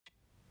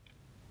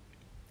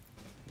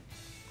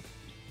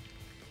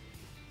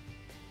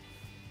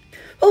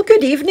Well,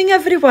 good evening,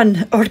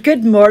 everyone, or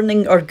good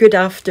morning, or good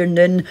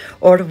afternoon,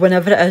 or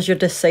whenever it is you're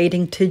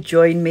deciding to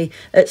join me.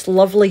 It's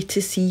lovely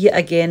to see you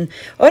again.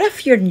 Or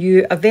if you're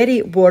new, a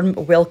very warm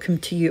welcome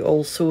to you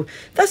also.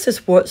 This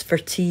is What's for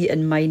Tea,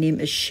 and my name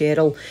is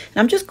Cheryl. And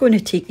I'm just going to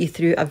take you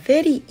through a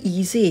very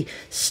easy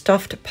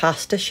stuffed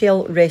pasta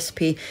shell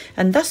recipe.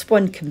 And this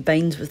one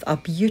combines with a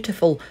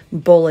beautiful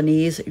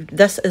bolognese.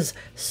 This is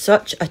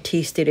such a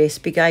tasty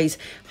recipe, guys.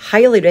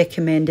 Highly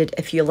recommended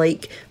if you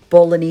like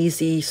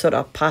bolognese sort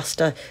of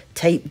pasta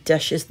type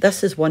dishes.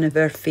 This is one of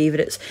our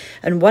favourites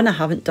and one I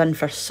haven't done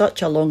for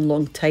such a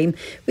long time.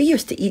 We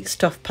used to eat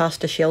stuffed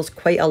pasta shells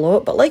quite a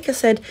lot, but like I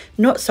said,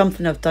 not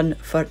something I've done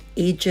for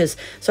ages.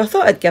 So I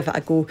thought I'd give it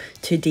a go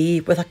today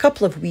with a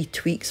couple of wee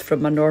tweaks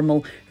from my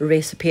normal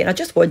recipe, and I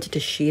just wanted to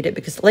share it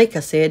because, like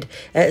I said,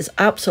 it is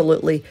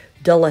absolutely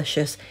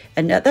delicious,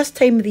 and at this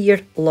time of the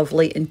year,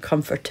 lovely and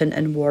comforting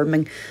and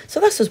warming. So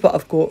this is what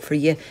I've got for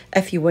you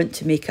if you want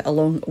to make it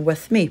along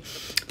with me.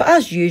 But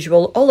as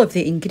usual, all of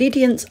the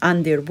ingredients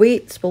and their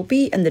weights will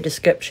be in the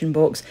description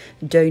box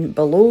down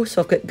below.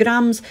 So I've got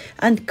grams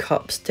and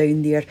cups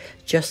down there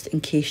just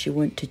in case you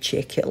want to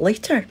check it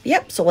later.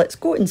 Yep, so let's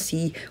go and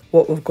see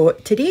what we've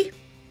got today.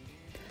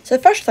 So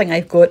the first thing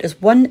I've got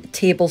is 1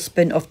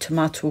 tablespoon of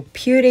tomato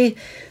puree.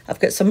 I've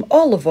got some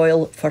olive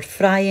oil for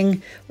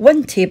frying,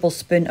 1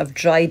 tablespoon of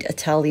dried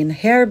Italian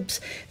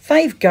herbs,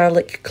 5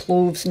 garlic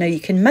cloves. Now you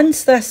can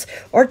mince this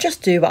or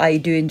just do what I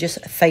do and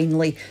just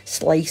finely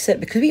slice it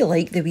because we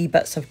like the wee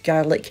bits of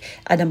garlic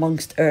in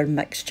amongst our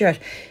mixture.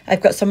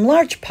 I've got some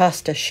large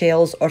pasta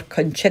shells or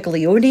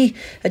conchiglioni.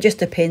 It just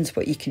depends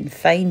what you can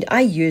find.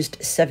 I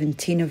used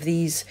 17 of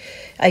these.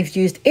 I've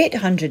used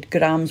 800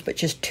 grams,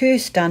 which is 2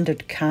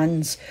 standard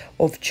cans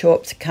of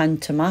chopped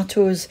canned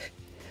tomatoes,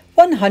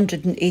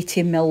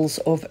 180 ml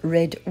of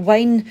red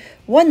wine,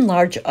 1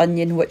 large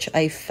onion which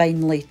I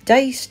finely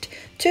diced,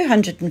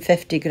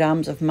 250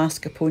 grams of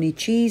mascarpone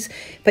cheese,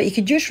 but you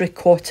could use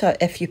ricotta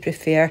if you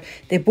prefer.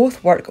 They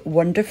both work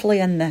wonderfully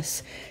in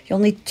this. You'll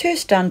need 2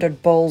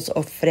 standard balls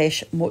of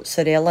fresh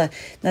mozzarella.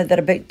 Now they're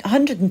about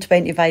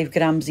 125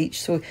 grams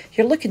each, so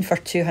you're looking for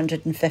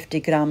 250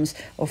 grams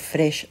of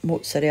fresh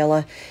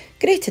mozzarella.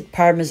 Grated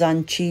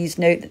parmesan cheese,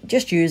 now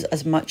just use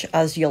as much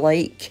as you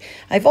like.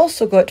 I've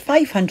also got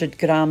 500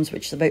 grams,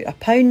 which is about a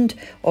pound,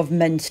 of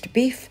minced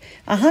beef,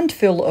 a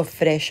handful of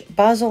fresh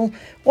basil,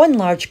 1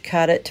 large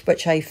carrot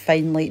which I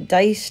finely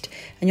diced,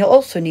 and you'll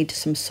also need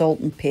some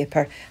salt and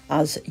pepper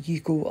as you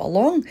go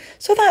along.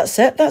 So that's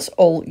it, that's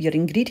all your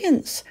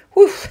ingredients.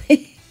 Whew.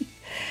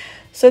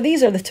 So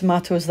these are the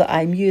tomatoes that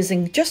I'm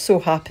using. Just so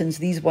happens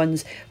these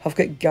ones have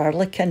got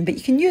garlic in, but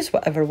you can use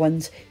whatever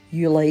ones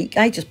you like.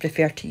 I just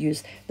prefer to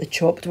use the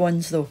chopped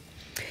ones though.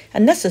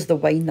 And this is the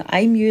wine that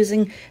I'm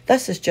using.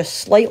 This is just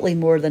slightly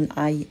more than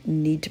I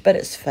need, but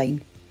it's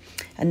fine.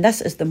 And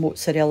this is the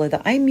mozzarella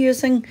that I'm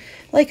using.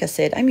 Like I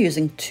said, I'm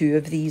using 2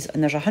 of these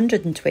and there's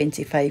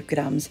 125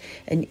 grams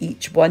in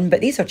each one, but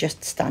these are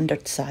just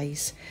standard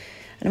size.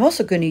 And I'm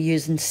also going to be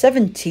using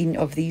 17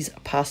 of these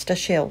pasta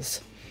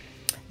shells.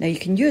 Now you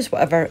can use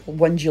whatever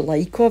ones you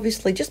like,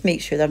 obviously, just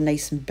make sure they're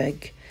nice and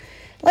big.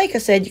 Like I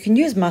said, you can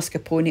use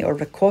mascarpone or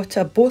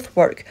ricotta, both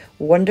work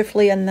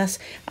wonderfully in this.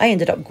 I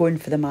ended up going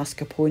for the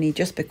mascarpone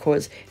just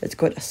because it's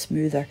got a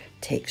smoother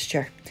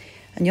texture.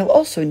 And you'll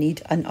also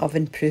need an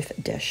oven-proof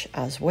dish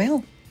as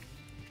well.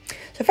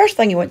 So first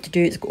thing you want to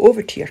do is go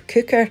over to your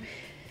cooker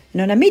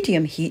and on a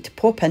medium heat,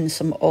 pop in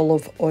some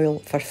olive oil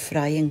for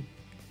frying.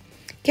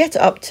 Get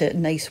it up to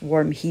nice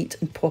warm heat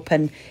and pop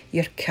in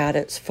your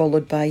carrots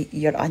followed by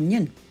your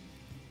onion.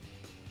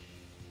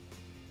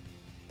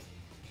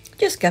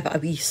 Just give it a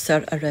wee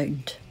stir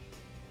around.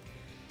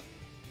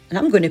 And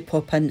I'm going to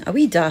pop in a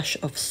wee dash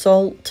of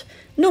salt,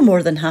 no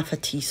more than half a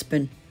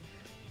teaspoon.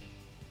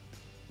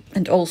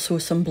 And also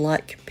some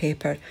black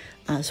pepper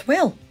as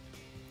well.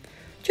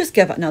 Just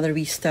give it another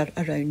wee stir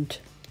around.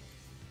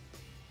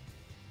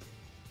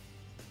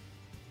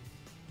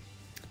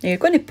 Now you're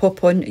going to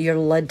pop on your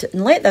lid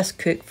and let this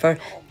cook for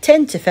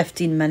 10 to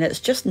 15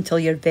 minutes just until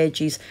your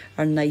veggies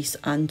are nice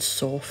and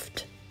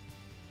soft.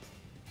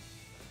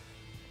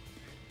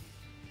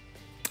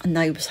 And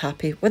I was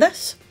happy with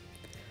this.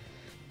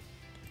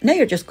 Now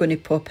you're just going to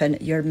pop in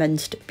your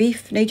minced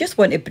beef. Now you just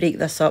want to break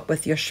this up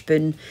with your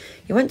spoon.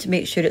 You want to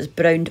make sure it's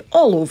browned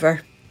all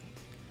over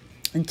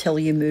until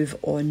you move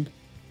on.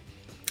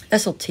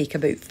 This will take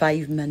about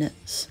 5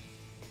 minutes.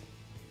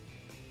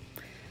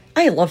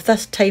 I love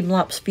this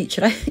time-lapse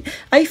feature.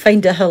 I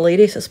find it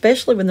hilarious,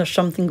 especially when there's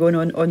something going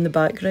on the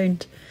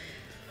background.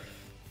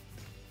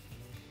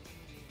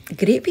 A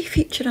great wee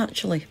feature,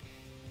 actually.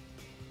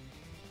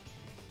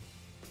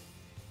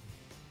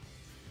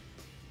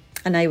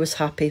 And I was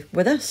happy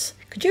with this.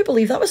 Could you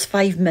believe that was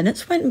 5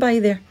 minutes went by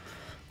there?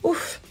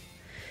 Oof.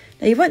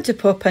 Now you want to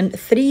pop in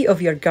 3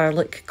 of your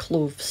garlic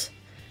cloves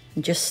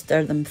and just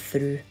stir them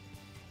through.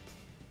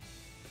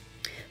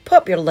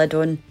 Pop your lid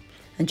on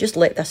and just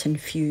let this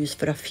infuse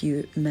for a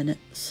few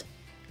minutes.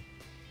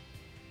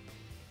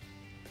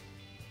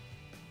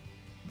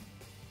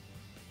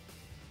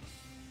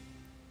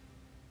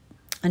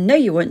 And now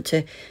you want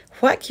to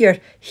whack your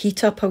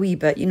heat up a wee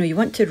bit. You know, you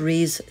want to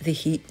raise the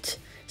heat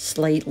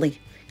slightly.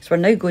 So we're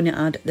now going to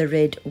add the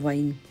red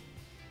wine.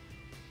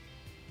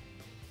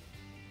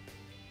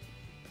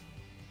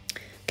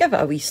 Give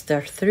it a wee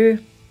stir through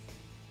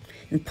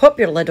and pop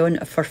your lid on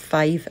for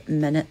 5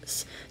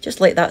 minutes. Just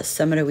let that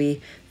simmer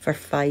away for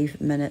 5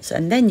 minutes,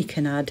 and then you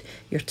can add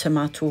your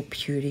tomato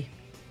puree.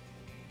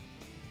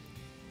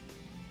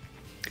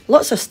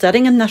 Lots of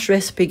stirring in this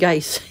recipe,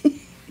 guys.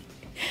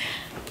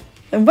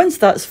 And once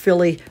that's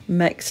fully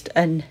mixed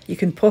in, you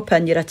can pop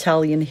in your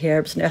Italian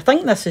herbs. Now, I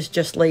think this is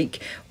just like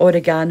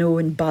oregano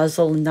and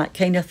basil and that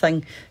kind of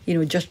thing, you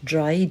know, just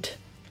dried,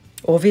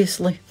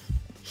 obviously.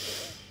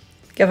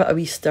 Give it a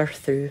wee stir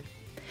through.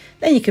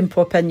 Then you can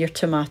pop in your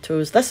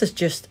tomatoes. This is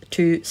just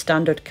 2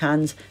 standard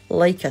cans,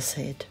 like I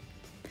said.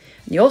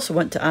 And you also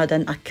want to add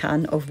in a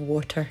can of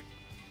water,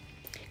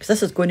 because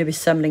this is going to be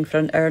simmering for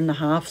an hour and a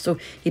half, so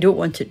you don't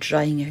want it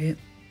drying out.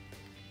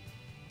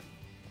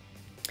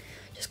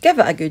 Just give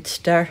it a good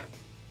stir.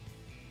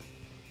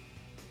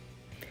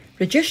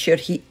 Reduce your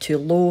heat to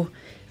low,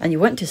 and you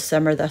want to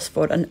simmer this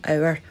for an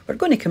hour. We're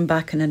going to come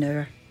back in an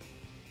hour.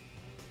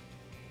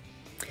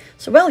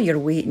 So while you're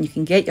waiting, you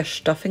can get your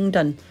stuffing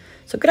done.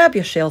 So grab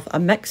yourself a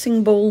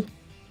mixing bowl,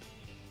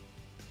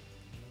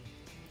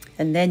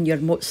 and then your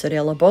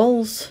mozzarella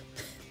balls.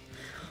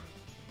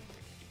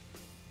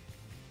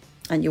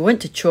 And you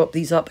want to chop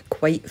these up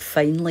quite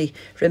finely.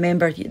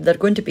 Remember, they're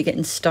going to be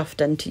getting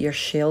stuffed into your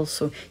shells,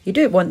 so you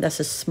do want this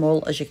as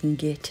small as you can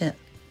get it.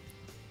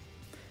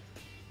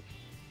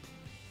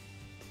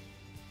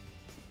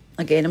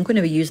 Again, I'm going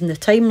to be using the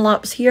time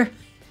lapse here.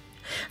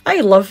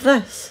 I love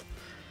this.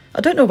 I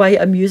don't know why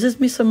it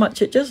amuses me so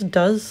much, it just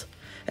does.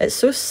 It's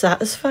so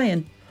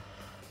satisfying.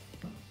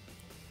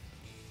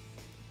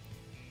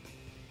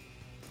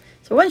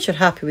 So once you're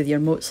happy with your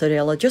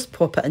mozzarella, just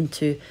pop it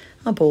into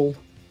a bowl.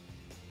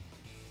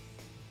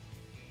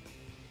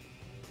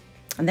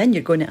 And then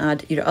you're going to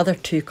add your other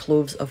 2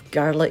 cloves of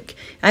garlic.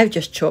 I've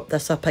just chopped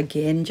this up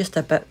again, just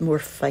a bit more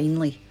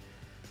finely,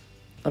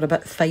 or a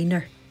bit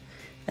finer.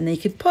 And then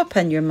you can pop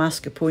in your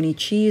mascarpone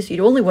cheese.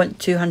 You only want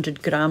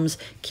 200 grams,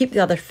 keep the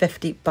other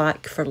 50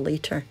 back for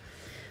later.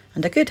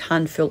 And a good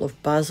handful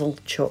of basil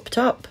chopped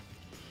up.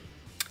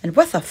 And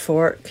with a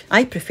fork,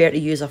 I prefer to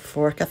use a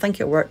fork, I think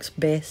it works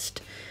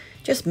best.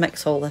 Just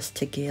mix all this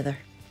together.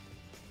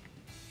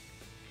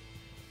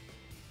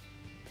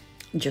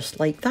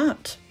 Just like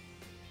that.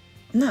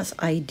 And that's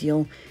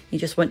ideal. You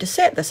just want to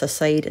set this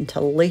aside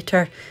until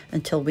later,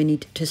 until we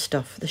need to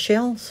stuff the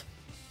shells.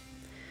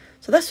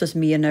 So this was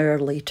me an hour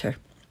later.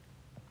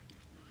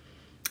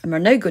 And we're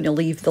now going to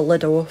leave the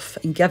lid off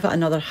and give it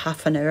another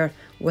half an hour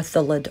with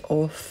the lid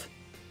off.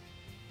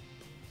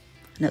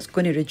 And it's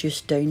going to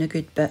reduce down a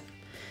good bit.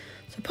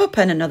 So pop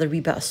in another wee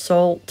bit of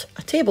salt,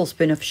 a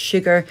tablespoon of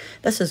sugar.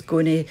 This is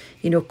going to,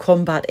 you know,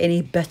 combat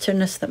any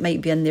bitterness that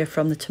might be in there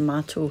from the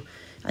tomato.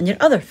 And your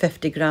other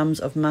 50 grams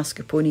of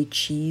mascarpone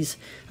cheese.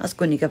 That's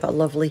going to give it a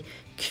lovely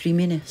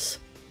creaminess.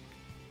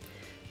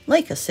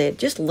 Like I said,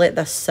 just let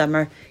this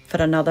simmer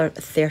for another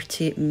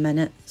 30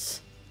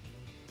 minutes.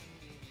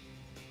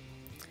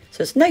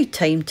 So it's now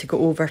time to go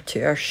over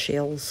to our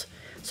shells.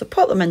 So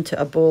pop them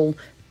into a bowl,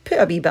 put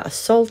a wee bit of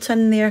salt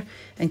in there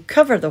and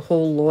cover the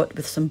whole lot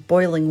with some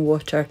boiling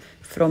water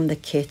from the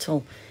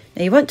kettle.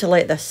 Now you want to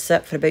let this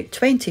sit for about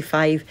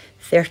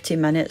 25-30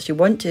 minutes. You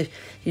want to,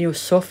 you know,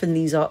 soften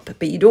these up,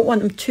 but you don't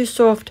want them too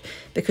soft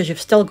because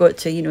you've still got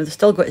to, you know, they've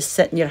still got to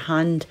sit in your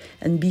hand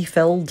and be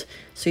filled.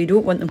 So you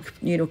don't want them,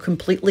 you know,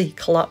 completely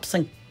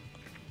collapsing.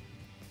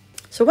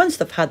 So once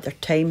they've had their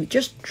time,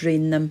 just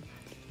drain them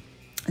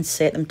and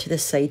set them to the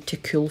side to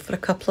cool for a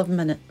couple of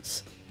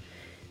minutes.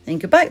 Then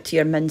go back to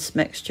your mince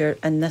mixture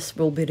and this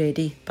will be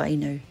ready by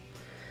now.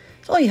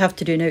 So all you have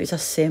to do now is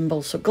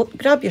assemble. So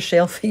grab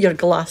yourself your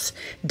glass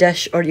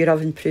dish or your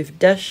oven-proof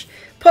dish,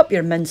 pop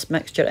your mince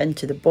mixture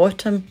into the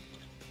bottom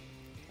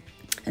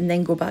and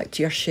then go back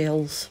to your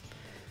shells.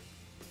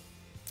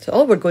 So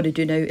all we're going to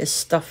do now is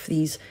stuff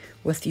these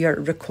with your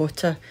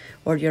ricotta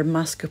or your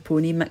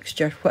mascarpone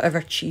mixture,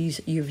 whatever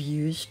cheese you've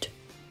used.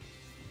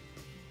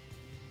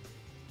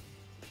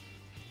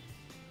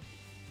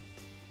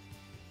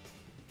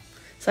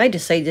 So I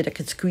decided I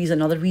could squeeze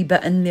another wee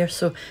bit in there,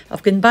 so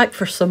I've gone back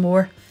for some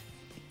more.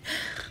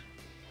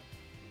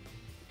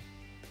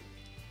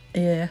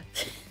 Yeah.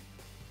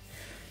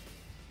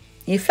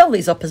 You fill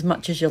these up as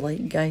much as you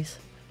like, guys.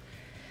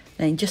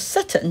 And just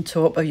sit it on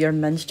top of your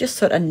mince, just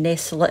sort of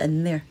nestle it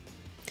in there.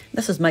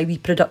 This is my wee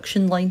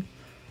production line.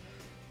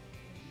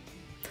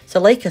 So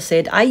like I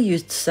said, I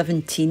used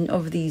 17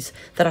 of these.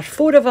 There are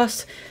 4 of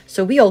us,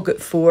 so we all got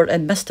 4,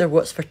 and Mr.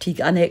 What's for Tea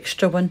got an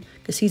extra one,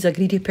 because he's a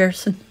greedy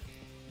person.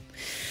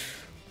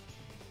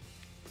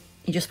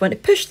 You just want to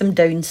push them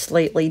down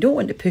slightly. You don't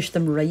want to push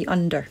them right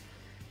under,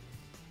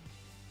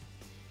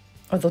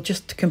 or they'll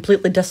just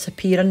completely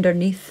disappear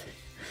underneath.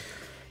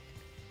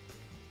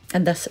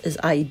 And this is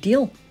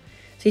ideal.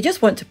 So you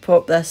just want to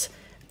pop this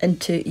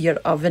into your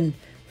oven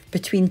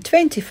between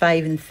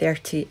 25 and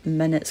 30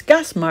 minutes.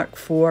 Gas mark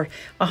 4,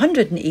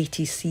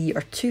 180C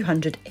or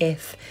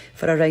 200F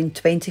for around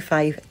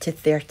 25 to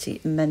 30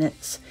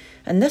 minutes.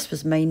 And this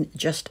was mine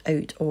just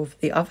out of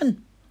the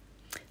oven.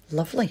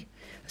 Lovely.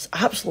 It's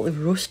absolutely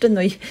roasting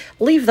now.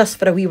 Leave this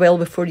for a wee while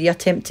before you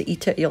attempt to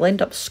eat it. You'll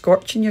end up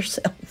scorching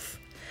yourself.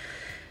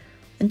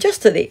 And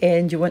just at the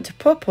end, you want to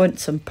pop on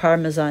some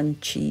parmesan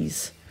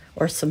cheese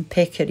or some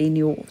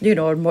pecorino, you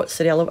know, or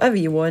mozzarella, whatever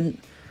you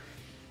want.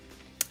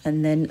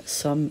 And then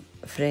some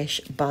fresh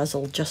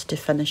basil just to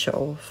finish it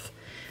off.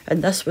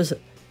 And this was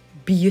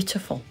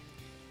beautiful.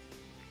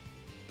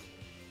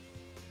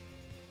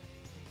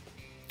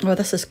 Oh,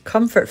 this is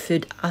comfort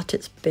food at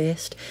its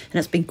best. And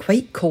it's been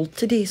quite cold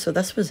today, so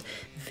this was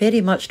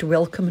very much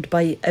welcomed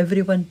by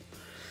everyone.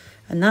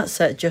 And that's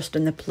it, just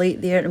on the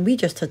plate there. And we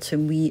just had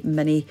some wee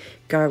mini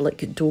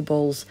garlic dough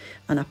balls,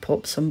 and I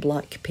popped some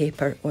black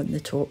pepper on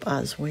the top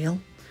as well.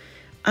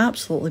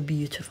 Absolutely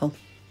beautiful.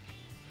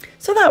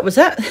 So that was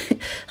it.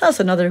 That's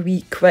another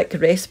wee quick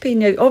recipe.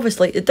 Now,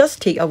 obviously, it does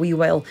take a wee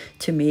while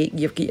to make.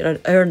 You've got your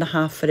hour and a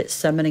half for it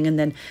simmering and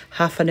then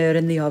half an hour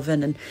in the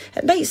oven. And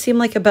it might seem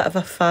like a bit of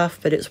a faff,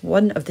 but it's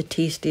one of the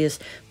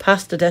tastiest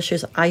pasta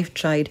dishes I've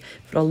tried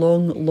for a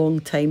long,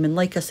 long time. And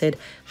like I said,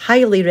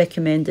 highly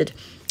recommended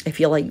if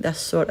you like this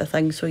sort of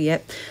thing. So yeah,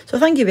 so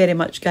thank you very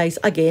much, guys,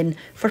 again,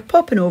 for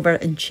popping over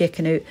and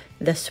checking out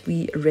this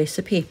wee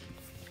recipe.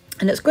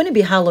 And it's going to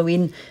be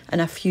Halloween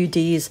in a few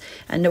days.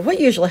 And what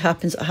usually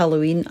happens at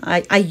Halloween,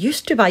 I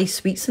used to buy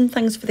sweets and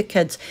things for the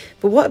kids.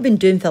 But what I've been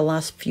doing for the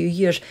last few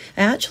years,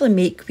 I actually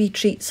make wee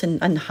treats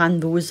and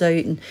hand those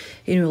out. And,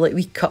 you know, like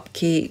wee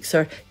cupcakes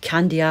or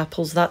candy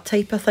apples, that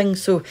type of thing.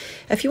 So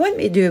if you want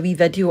me to do a wee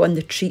video on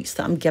the treats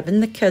that I'm giving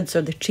the kids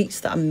or the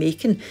treats that I'm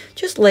making,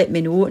 just let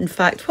me know. In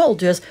fact, what I'll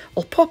do is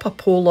I'll pop a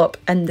poll up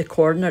in the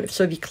corner.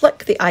 So if you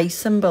click the eye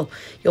symbol,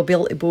 you'll be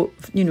able to vote,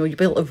 you know, you'll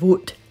be able to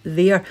vote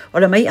there,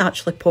 or I might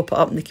actually pop it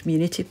up in the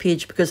community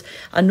page, because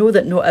I know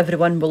that not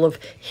everyone will have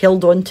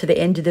held on to the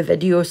end of the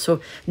video.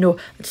 So no,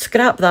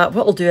 scrap that.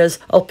 What I'll do is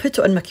I'll put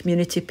it on my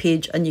community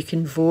page and you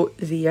can vote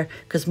there,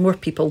 because more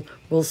people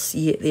will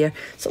see it there.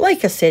 So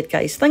like I said,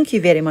 guys, thank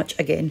you very much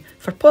again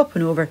for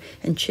popping over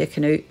and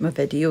checking out my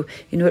video.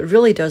 You know, it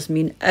really does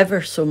mean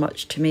ever so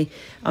much to me.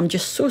 I'm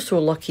just so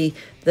lucky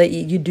that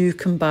you do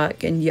come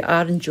back and you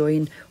are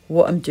enjoying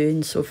what I'm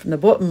doing. So from the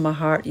bottom of my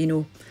heart, you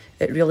know,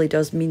 it really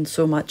does mean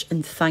so much,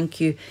 and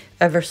thank you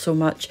ever so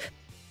much.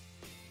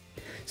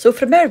 So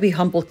from our wee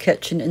humble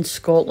kitchen in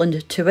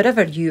Scotland to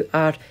wherever you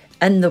are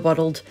in the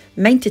world,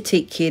 mind to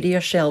take care of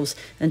yourselves.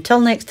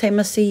 Until next time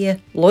I see you,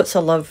 lots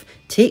of love,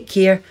 take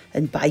care,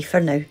 and bye for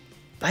now.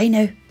 Bye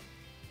now.